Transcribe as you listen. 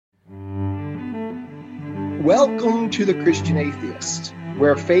Welcome to the Christian Atheist,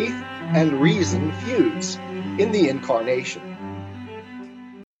 where faith and reason fuse in the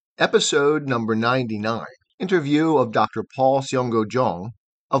Incarnation. Episode number 99, interview of Dr. Seungoh Chung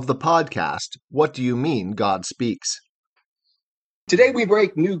of the podcast, What Do You Mean God Speaks? Today we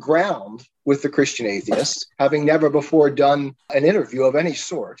break new ground with the Christian Atheist, having never before done an interview of any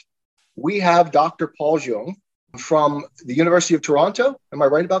sort. We have Dr. Paul Chung from the University of Toronto. Am I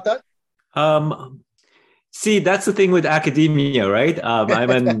right about that? See, that's the thing with academia, right? I'm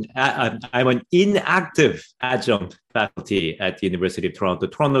an inactive adjunct faculty at the University of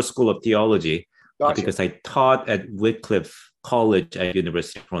Toronto School of Theology, Gotcha. Because I taught at Wycliffe College at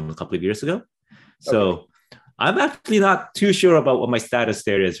University of Toronto a couple of years ago. So okay. I'm actually not too sure about what my status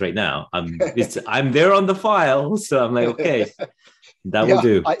there is right now. I'm there on the file, so I'm like, okay, that will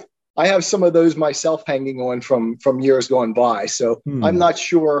do. I have some of those myself hanging on from years gone by, so I'm not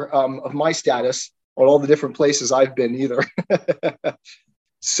sure of my status on all the different places I've been either.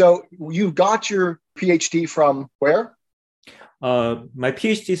 So you got your PhD from where? My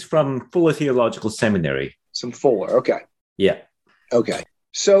PhD is from Fuller Theological Seminary. Some Fuller, okay. Yeah. Okay.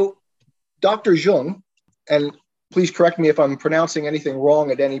 So Dr. Chung, and please correct me if I'm pronouncing anything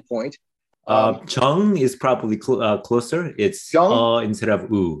wrong at any point. Chung is probably closer. It's Chung? Instead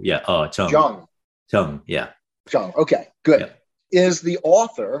of U. Yeah, Chung. Chung, yeah. Chung, okay, good. Yeah. Is the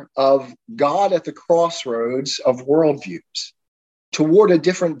author of God at the Crossroads of Worldviews, toward a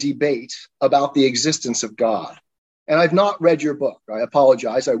different debate about the existence of God. And I've not read your book. I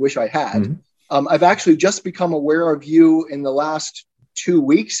apologize. I wish I had. Mm-hmm. I've actually just become aware of you in the last 2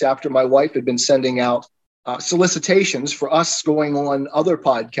 weeks after my wife had been sending out solicitations for us going on other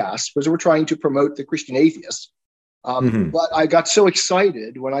podcasts because we're trying to promote the Christian Atheist. But I got so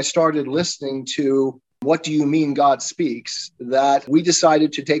excited when I started listening to What Do You Mean God Speaks that we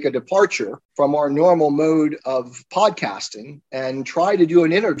decided to take a departure from our normal mode of podcasting and try to do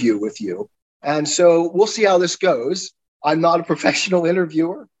an interview with you. And so we'll see how this goes. I'm not a professional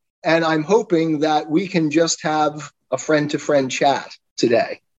interviewer, and I'm hoping that we can just have a friend-to-friend chat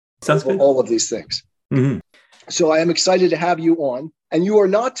today. Sounds good. All of these things. Mm-hmm. So I am excited to have you on. And you are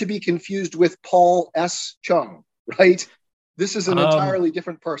not to be confused with Paul S. Chung, right? This is an entirely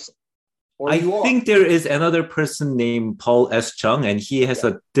different person. I think there is another person named Paul S. Chung, and he has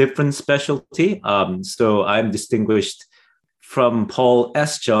a different specialty. So I'm distinguished from Paul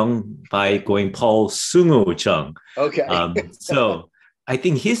S. Chung by going Paul Seungoh Chung. Okay. So I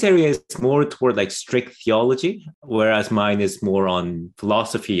think his area is more toward like strict theology, whereas mine is more on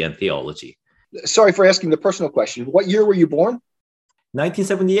philosophy and theology. Sorry for asking the personal question. What year were you born?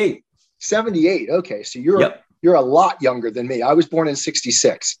 1978. 78. Okay. So you're a lot younger than me. I was born in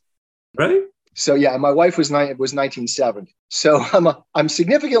 66. Right. So yeah, my wife was 1970. So I'm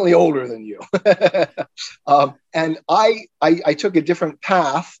significantly older than you. And I took a different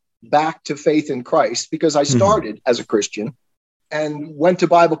path back to faith in Christ because I started as a Christian and went to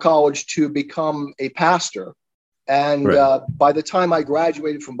Bible college to become a pastor. And by the time I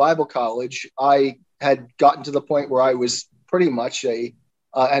graduated from Bible college, I had gotten to the point where I was pretty much an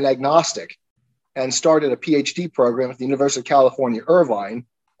agnostic and started a PhD program at the University of California, Irvine,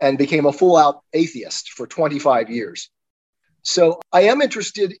 and became a full-out atheist for 25 years. So I am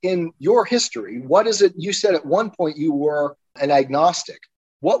interested in your history. What is it? You said at one point you were an agnostic.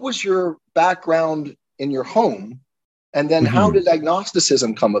 What was your background in your home? And then how did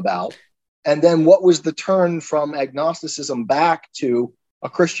agnosticism come about? And then what was the turn from agnosticism back to a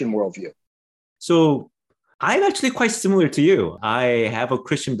Christian worldview? So I'm actually quite similar to you. I have a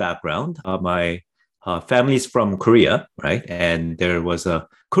Christian background. My family's from Korea, right? And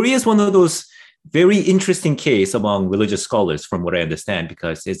Korea is one of those very interesting case among religious scholars, from what I understand,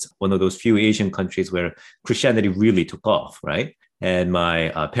 because it's one of those few Asian countries where Christianity really took off, right? And my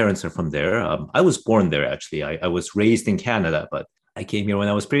parents are from there. I was born there, actually. I was raised in Canada, but I came here when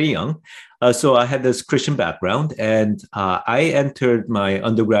I was pretty young. So I had this Christian background, and I entered my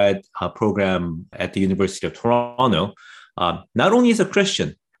undergrad program at the University of Toronto, not only as a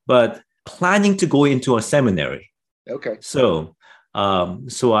Christian, but planning to go into a seminary. Okay. So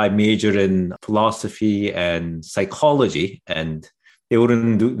I majored in philosophy and psychology, and they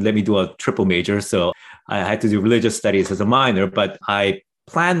wouldn't let me do a triple major. So I had to do religious studies as a minor, but I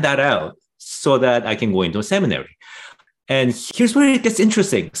planned that out so that I can go into a seminary. And here's where it gets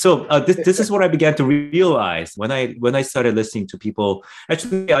interesting. So this is what I began to realize when I started listening to people.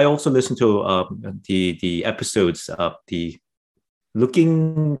 Actually, I also listened to the episodes of the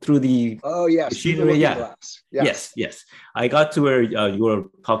looking through the machinery. Glass. Yes. I got to where you were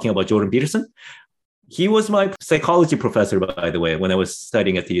talking about Jordan Peterson. He was my psychology professor, by the way, when I was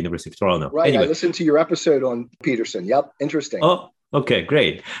studying at the University of Toronto. Right. Anyway. I listened to your episode on Peterson. Yep. Interesting. Oh, okay,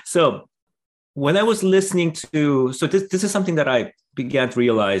 great. So when I was listening to, so this is something that I began to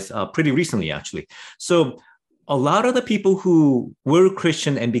realize pretty recently, actually. So a lot of the people who were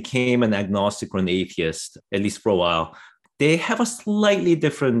Christian and became an agnostic or an atheist, at least for a while, they have a slightly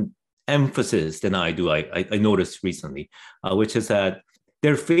different emphasis than I do. I noticed recently, which is that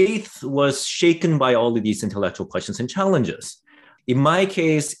their faith was shaken by all of these intellectual questions and challenges. In my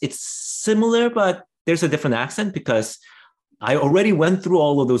case, it's similar, but there's a different accent because I already went through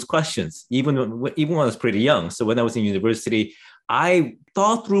all of those questions, even when I was pretty young. So when I was in university, I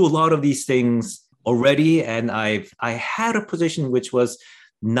thought through a lot of these things already, and I had a position which was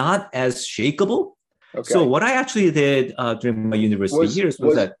not as shakeable. Okay. So what I actually did during my university years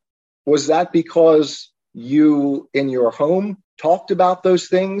was that because you in your home talked about those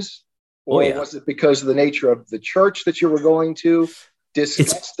things, or was it because of the nature of the church that you were going to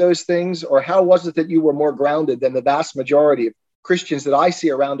discuss those things, or how was it that you were more grounded than the vast majority of Christians that I see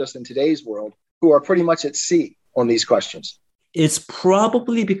around us in today's world who are pretty much at sea on these questions? It's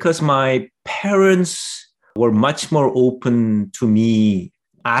probably because my parents were much more open to me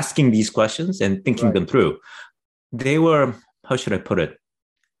asking these questions and thinking them through. They were, how should I put it?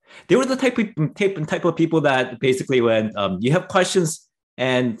 They were the type of people that basically when you have questions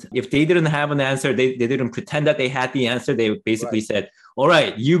and if they didn't have an answer, they didn't pretend that they had the answer. They basically said, all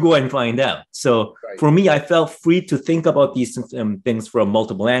right, you go and find out. So for me, I felt free to think about these things from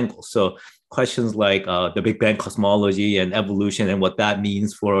multiple angles. So questions like the Big Bang cosmology and evolution and what that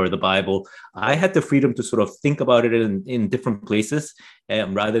means for the Bible, I had the freedom to sort of think about it in different places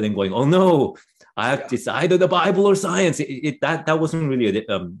rather than going, oh no, it's either the Bible or science. That wasn't really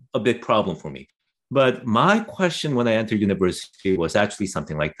a big problem for me. But my question when I entered university was actually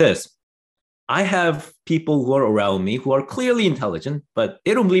something like this. I have people who are around me who are clearly intelligent, but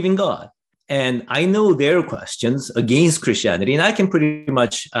they don't believe in God. And I know their questions against Christianity, and I can pretty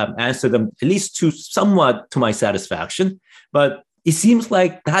much answer them at least somewhat to my satisfaction. But it seems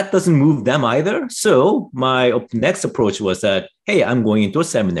like that doesn't move them either. So my next approach was that, hey, I'm going into a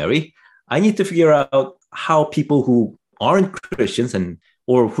seminary. I need to figure out how people who aren't Christians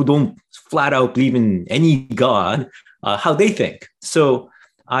or who don't flat out believe in any God, how they think. So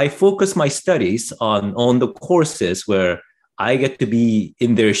I focus my studies on the courses where I get to be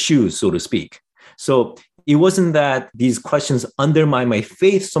in their shoes, so to speak. So it wasn't that these questions undermine my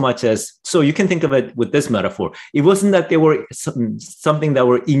faith so much as, so you can think of it with this metaphor. It wasn't that they were something that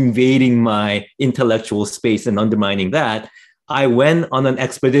were invading my intellectual space and undermining that. I went on an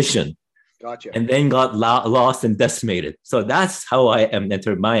expedition. Gotcha. And then got lost and decimated. So that's how I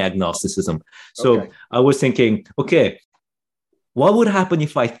entered my agnosticism. So I was thinking, okay, what would happen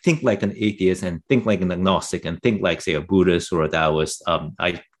if I think like an atheist and think like an agnostic and think like, say, a Buddhist or a Taoist?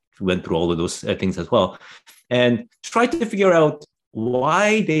 I went through all of those things as well and tried to figure out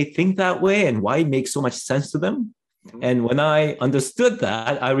why they think that way and why it makes so much sense to them. Mm-hmm. And when I understood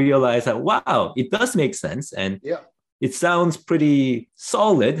that, I realized that, wow, it does make sense. And it sounds pretty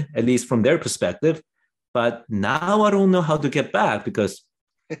solid, at least from their perspective. But now I don't know how to get back because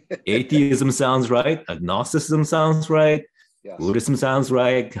atheism sounds right. Agnosticism sounds right. Yes. Buddhism sounds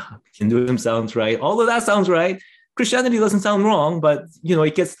right. Hinduism sounds right. All of that sounds right. Christianity doesn't sound wrong, but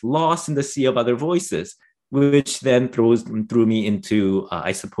it gets lost in the sea of other voices, which then threw me into,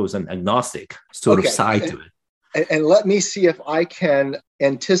 I suppose, an agnostic sort of side to it. And let me see if I can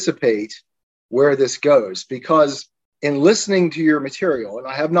anticipate where this goes, because in listening to your material, and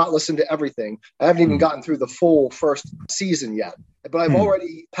I have not listened to everything, I haven't even gotten through the full first season yet, but I've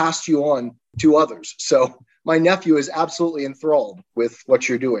already passed you on to others. So my nephew is absolutely enthralled with what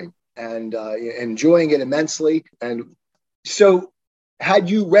you're doing and enjoying it immensely. And so had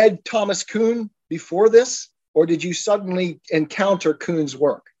you read Thomas Kuhn before this, or did you suddenly encounter Kuhn's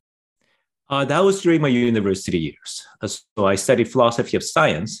work? That was during my university years. So I studied philosophy of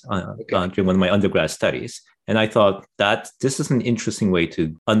science during one of my undergrad studies. And I thought that this is an interesting way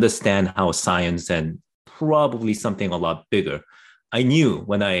to understand how science and probably something a lot bigger. I knew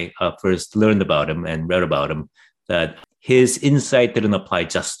when I first learned about him and read about him that his insight didn't apply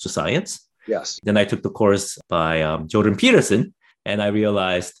just to science. Yes. Then I took the course by Jordan Peterson, and I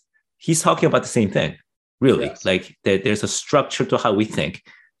realized he's talking about the same thing, really. Yes. Like there's a structure to how we think.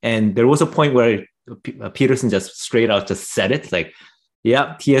 And there was a point where Peterson just straight out just said it, like,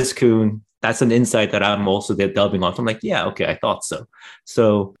 yeah, T.S. Kuhn, that's an insight that I'm also delving on. So I'm like, yeah, okay, I thought so.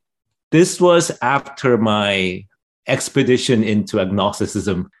 So this was after my expedition into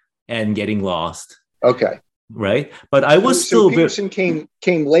agnosticism and getting lost. Okay. Right. But I was so Peterson came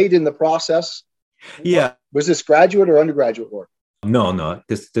late in the process. Yeah. Was this graduate or undergraduate work? No.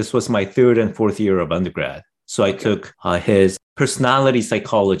 This was my third and fourth year of undergrad. So I took his personality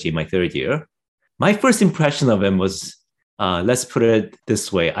psychology my third year. My first impression of him was, let's put it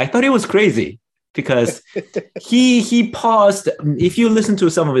this way. I thought he was crazy because he paused. If you listen to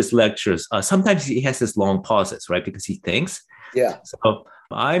some of his lectures, sometimes he has this long pauses, right? Because he thinks. Yeah. So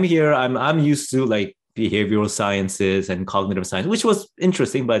I'm here. I'm used to like behavioral sciences and cognitive science, which was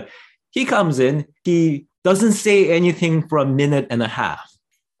interesting. But he comes in, he doesn't say anything for a minute and a half.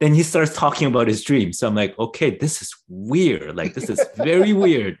 Then he starts talking about his dreams. So I'm like, okay, this is weird. Like, this is very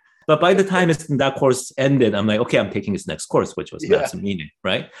weird. But by the time that course ended, I'm like, okay, I'm taking his next course, which was maths and meaning,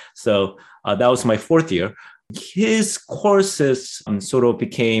 right? So that was my fourth year. His courses sort of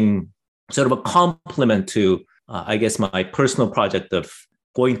became sort of a complement to, I guess, my personal project of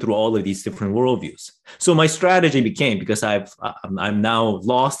going through all of these different worldviews. So my strategy became, because I'm now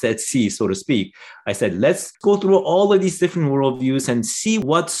lost at sea, so to speak, I said, let's go through all of these different worldviews and see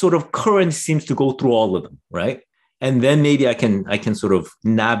what sort of current seems to go through all of them, right? And then maybe I can sort of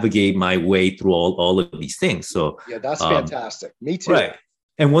navigate my way through all of these things. So yeah, that's fantastic. Me too. Right.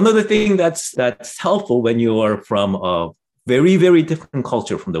 And one other thing that's helpful when you are from a very, very different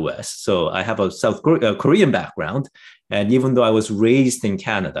culture from the West. So I have a South Korean background. And even though I was raised in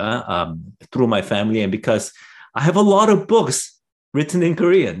Canada through my family, and because I have a lot of books written in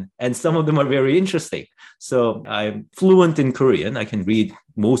Korean, and some of them are very interesting. So I'm fluent in Korean. I can read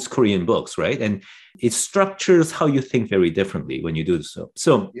most Korean books, right? And it structures how you think very differently when you do so.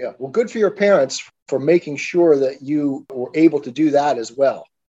 So yeah, well, good for your parents for making sure that you were able to do that as well.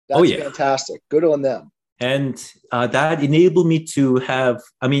 That's fantastic. Good on them. And that enabled me to have,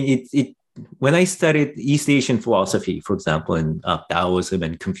 I mean, it when I studied East Asian philosophy, for example, and Taoism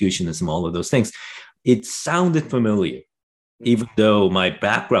and Confucianism, all of those things, it sounded familiar. Even though my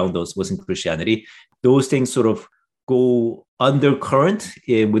background was in Christianity, those things sort of go undercurrent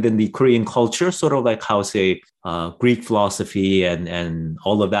within the Korean culture, sort of like how, say, Greek philosophy and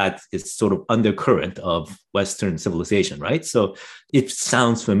all of that is sort of undercurrent of Western civilization, right? So it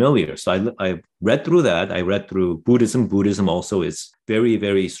sounds familiar. So I read through that. I read through Buddhism. Buddhism also is very,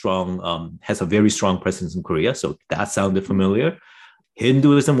 very strong, has a very strong presence in Korea. So that sounded familiar.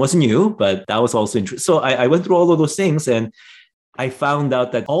 Hinduism was new, but that was also interesting. So I went through all of those things, and I found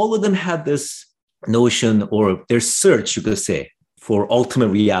out that all of them had this notion, or their search, you could say, for ultimate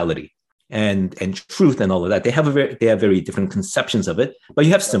reality and truth and all of that. They have very different conceptions of it, but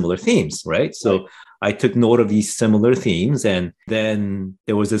you have similar themes, right? So I took note of these similar themes, and then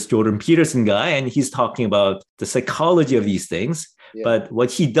there was this Jordan Peterson guy, and he's talking about the psychology of these things. Yeah. But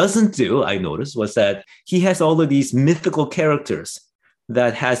what he doesn't do, I noticed, was that he has all of these mythical characters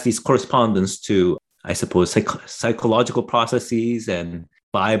that has these correspondence to, I suppose, psychological processes and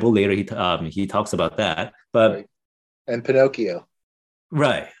Bible. Later, he talks about that. But and Pinocchio.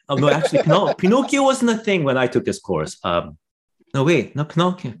 Right. Oh, no, actually, Pinocchio wasn't a thing when I took this course. No, wait, no,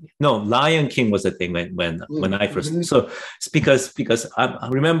 Pinocchio. No, Lion King was a thing when I first. Mm-hmm. So it's because I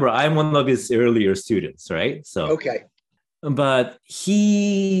remember I'm one of his earlier students, right? So but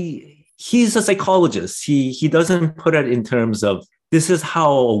he's a psychologist. He doesn't put it in terms of this is how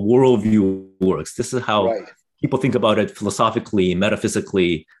a worldview works. This is how people think about it philosophically,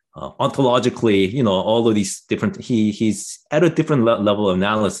 metaphysically, ontologically, all of these different, he's at a different level of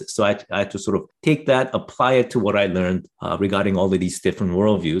analysis. So I had to sort of take that, apply it to what I learned regarding all of these different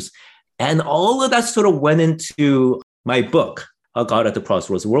worldviews. And all of that sort of went into my book, God at the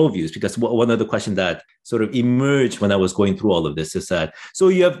Crossroads Worldviews, because one of the questions that sort of emerged when I was going through all of this is that, so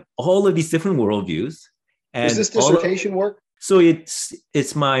you have all of these different worldviews. And is this dissertation work? So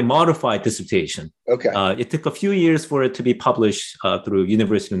it's my modified dissertation. Okay. It took a few years for it to be published through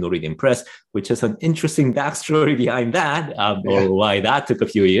University of Notre Dame Press, which has an interesting backstory behind that, or why that took a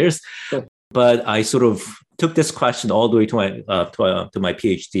few years. But I sort of took this question all the way to my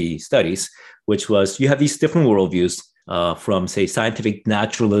PhD studies, which was you have these different worldviews from, say, scientific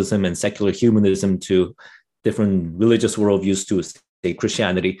naturalism and secular humanism to different religious worldviews to, say,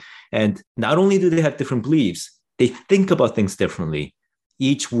 Christianity. And not only do they have different beliefs, they think about things differently.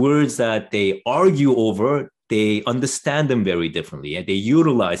 Each words that they argue over, they understand them very differently and they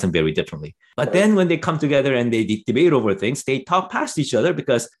utilize them very differently. But then when they come together and they debate over things, they talk past each other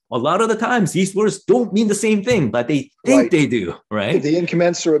because a lot of the times these words don't mean the same thing, but they think they do, right? The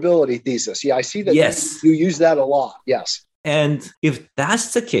incommensurability thesis. Yeah, I see that you use that a lot. Yes. And if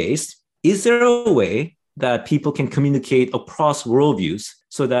that's the case, is there a way that people can communicate across worldviews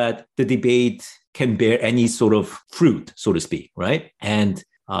so that the debate can bear any sort of fruit, so to speak, right? And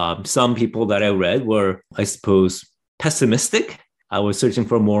some people that I read were, I suppose, pessimistic I was searching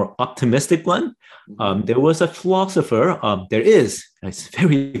for a more optimistic one. Mhm. There was a philosopher, it's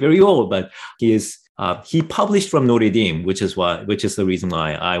very, very old, but he published from Notre Dame, which is the reason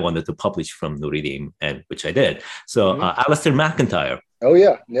why I wanted to publish from Notre Dame, and which I did. So, Mhm. Alistair McIntyre. Oh,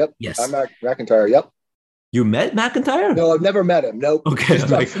 yeah. Yep. I'm Yes. McIntyre. Yep. You met McIntyre? No, I've never met him. Nope. Okay.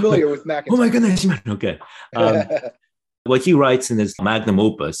 I'm familiar with Oh my McIntyre. goodness. Okay. Um, what he writes in his magnum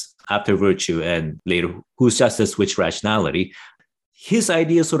opus, After Virtue, and later, Whose Justice, Which Rationality, his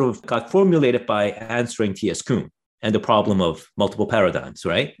idea sort of got formulated by answering T.S. Kuhn and the problem of multiple paradigms,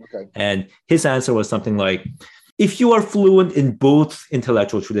 right? Okay. And his answer was something like, if you are fluent in both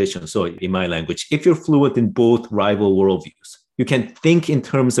intellectual traditions, so in my language, if you're fluent in both rival worldviews, you can think in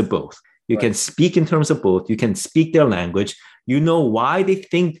terms of both. You Right. can speak in terms of both. You can speak their language. You know why they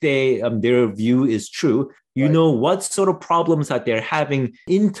think their view is true. You Right. know what sort of problems that they're having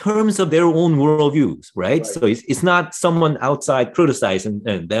in terms of their own worldviews, right? Right. So it's not someone outside criticizing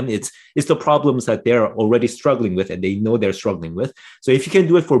them. It's the problems that they're already struggling with and they know they're struggling with. So if you can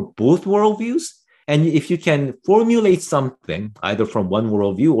do it for both worldviews, and if you can formulate something either from one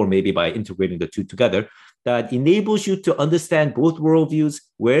worldview or maybe by integrating the two together that enables you to understand both worldviews,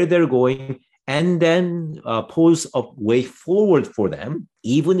 where they're going, and then pose a way forward for them,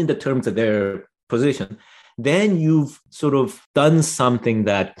 even in the terms of their position, then you've sort of done something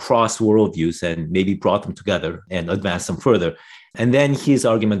that crossed worldviews and maybe brought them together and advanced them further. And then his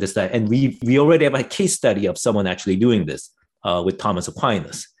argument is that, and we already have a case study of someone actually doing this with Thomas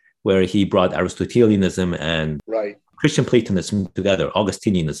Aquinas, where he brought Aristotelianism and Right. Christian Platonism together,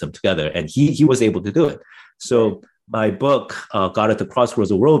 Augustinianism together, and he was able to do it. So my book, God at the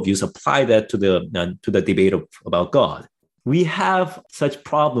Crossroads of Worldviews, apply that to the debate about God. We have such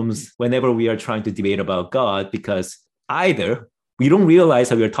problems whenever we are trying to debate about God because either we don't realize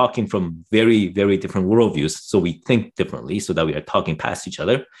that we are talking from very, very different worldviews, so we think differently, so that we are talking past each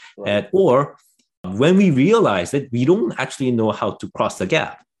other, Right. or when we realize it, we don't actually know how to cross the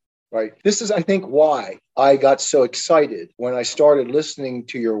gap. Right. This is, I think, why I got so excited when I started listening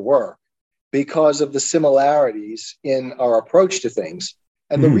to your work, because of the similarities in our approach to things.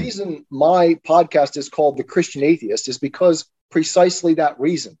 And the reason my podcast is called The Christian Atheist is because precisely that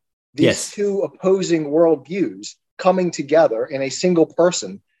reason. These two opposing worldviews coming together in a single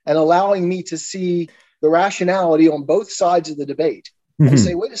person and allowing me to see the rationality on both sides of the debate and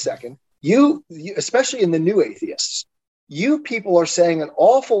say, wait a second, you, especially in the new atheists, you people are saying an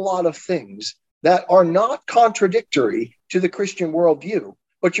awful lot of things that are not contradictory to the Christian worldview,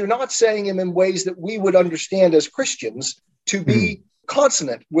 but you're not saying them in ways that we would understand as Christians to be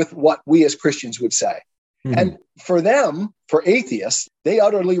consonant with what we as Christians would say. And for them, for atheists, they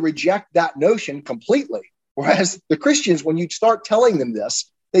utterly reject that notion completely. Whereas the Christians, when you start telling them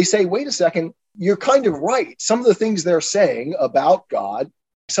this, they say, wait a second, you're kind of right. Some of the things they're saying about God,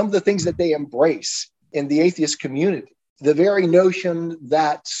 some of the things that they embrace in the atheist community, the very notion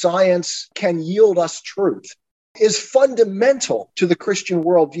that science can yield us truth is fundamental to the Christian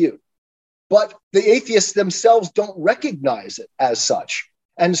worldview. But the atheists themselves don't recognize it as such.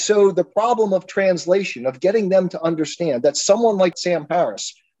 And so the problem of translation, of getting them to understand that someone like Sam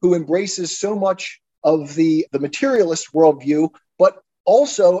Harris, who embraces so much of the materialist worldview, but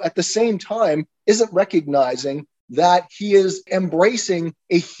also at the same time isn't recognizing that he is embracing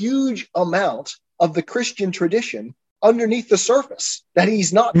a huge amount of the Christian tradition underneath the surface that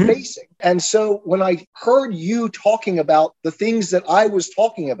he's not facing. And so when I heard you talking about the things that I was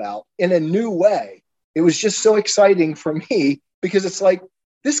talking about in a new way, it was just so exciting for me, because it's like,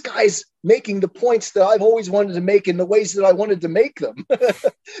 this guy's making the points that I've always wanted to make in the ways that I wanted to make them.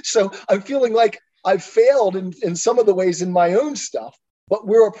 So I'm feeling like I've failed in some of the ways in my own stuff, but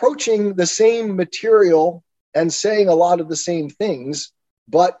we're approaching the same material and saying a lot of the same things,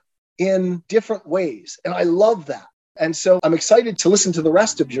 but in different ways. And I love that. And so I'm excited to listen to the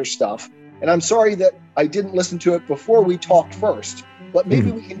rest of your stuff. And I'm sorry that I didn't listen to it before we talked first, but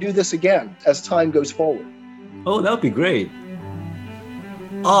maybe we can do this again as time goes forward. Oh, that would be great.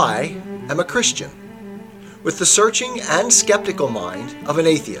 I am a Christian with the searching and skeptical mind of an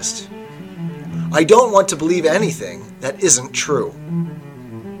atheist. I don't want to believe anything that isn't true.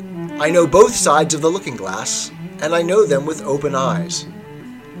 I know both sides of the looking glass, and I know them with open eyes.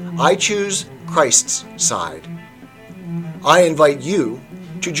 I choose Christ's side. I invite you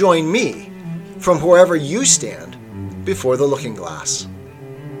to join me from wherever you stand before the looking glass.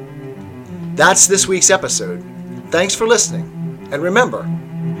 That's this week's episode. Thanks for listening. And remember,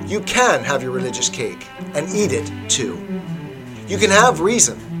 you can have your religious cake and eat it too. You can have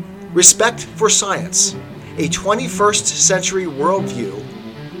reason, respect for science, a 21st century worldview,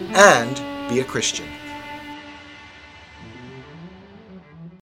 and be a Christian.